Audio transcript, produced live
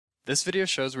This video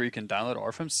shows where you can download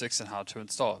RFEM 6 and how to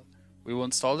install it. We will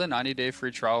install the 90-day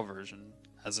free trial version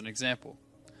as an example.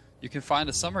 You can find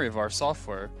a summary of our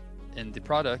software in the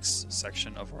products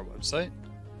section of our website.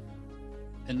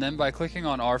 And then by clicking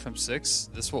on RFEM 6,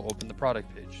 this will open the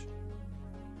product page.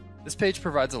 This page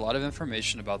provides a lot of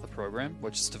information about the program,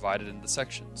 which is divided into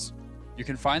sections. You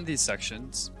can find these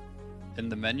sections in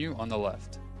the menu on the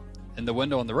left. In the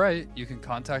window on the right, you can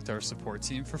contact our support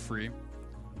team for free,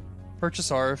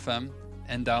 purchase RFEM,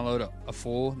 and download a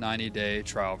full 90-day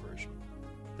trial version.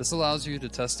 This allows you to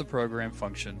test the program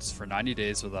functions for 90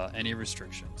 days without any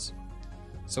restrictions.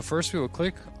 So first we will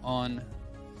click on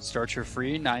Start your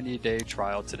free 90-day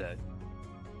trial today.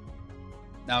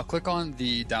 Now click on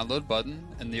the download button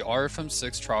in the RFEM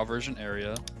 6 trial version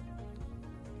area.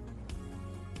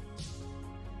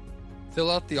 Fill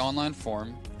out the online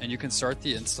form and you can start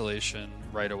the installation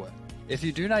right away. If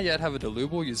you do not yet have a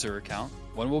Dlubal user account,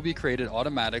 one will be created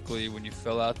automatically when you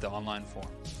fill out the online form.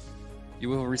 You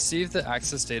will receive the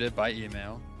access data by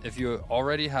email. If you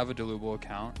already have a Dlubal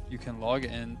account, you can log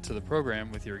in to the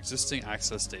program with your existing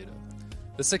access data.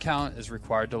 This account is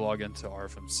required to log into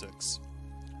RFEM 6.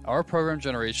 Our program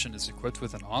generation is equipped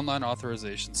with an online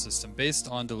authorization system based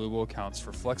on Dlubal accounts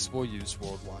for flexible use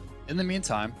worldwide. In the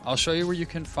meantime, I'll show you where you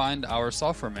can find our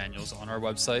software manuals on our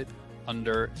website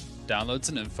under Downloads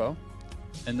and Info,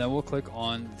 and then we'll click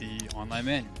on the online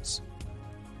manuals.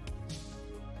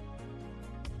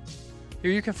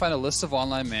 Here you can find a list of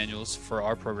online manuals for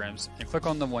our programs and click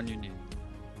on the one you need.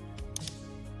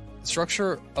 The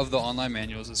structure of the online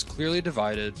manuals is clearly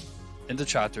divided into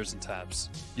chapters and tabs.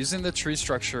 Using the tree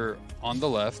structure on the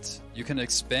left, you can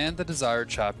expand the desired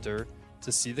chapter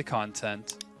to see the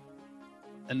content,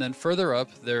 and then further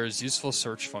up there is useful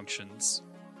search functions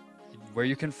where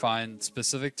you can find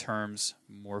specific terms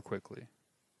more quickly.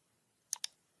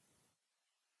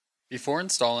 Before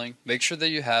installing, make sure that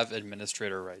you have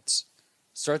administrator rights.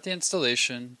 Start the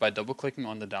installation by double-clicking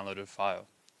on the downloaded file.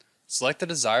 Select the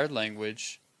desired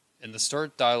language in the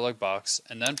Start dialog box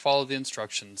and then follow the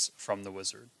instructions from the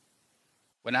wizard.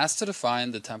 When asked to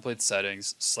define the template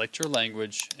settings, select your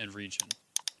language and region,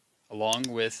 along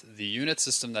with the unit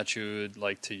system that you would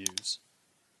like to use.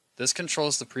 This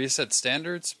controls the preset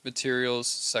standards, materials,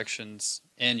 sections,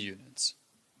 and units.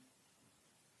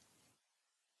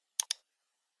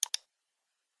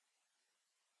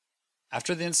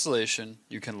 After the installation,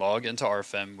 you can log into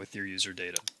RFEM with your user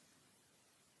data.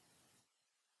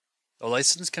 The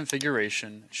license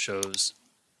configuration shows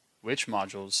which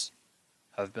modules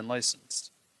have been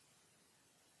licensed.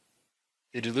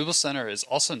 The Dlubal Center is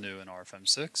also new in RFEM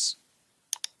 6.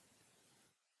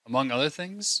 Among other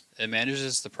things, it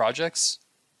manages the projects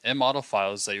and model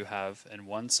files that you have in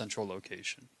one central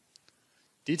location.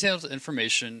 Detailed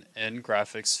information and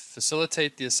graphics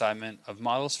facilitate the assignment of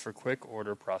models for quick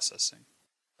order processing.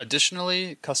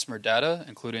 Additionally, customer data,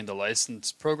 including the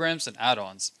licensed programs and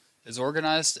add-ons, is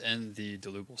organized in the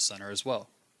Dlubal Center as well.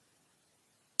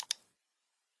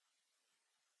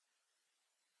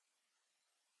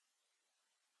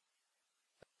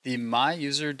 The My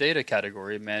User Data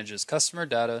category manages customer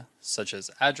data such as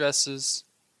addresses,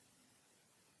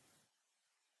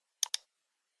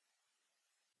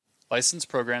 licensed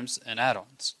programs, and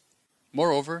add-ons.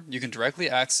 Moreover, you can directly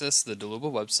access the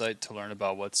Dlubal website to learn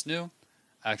about what's new,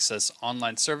 access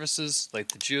online services like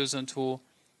the GeoZone tool,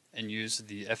 and use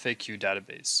the FAQ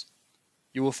database.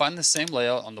 You will find the same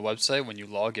layout on the website when you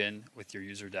log in with your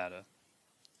user data.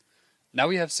 Now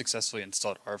we have successfully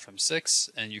installed RFEM 6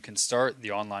 and you can start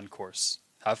the online course.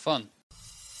 Have fun!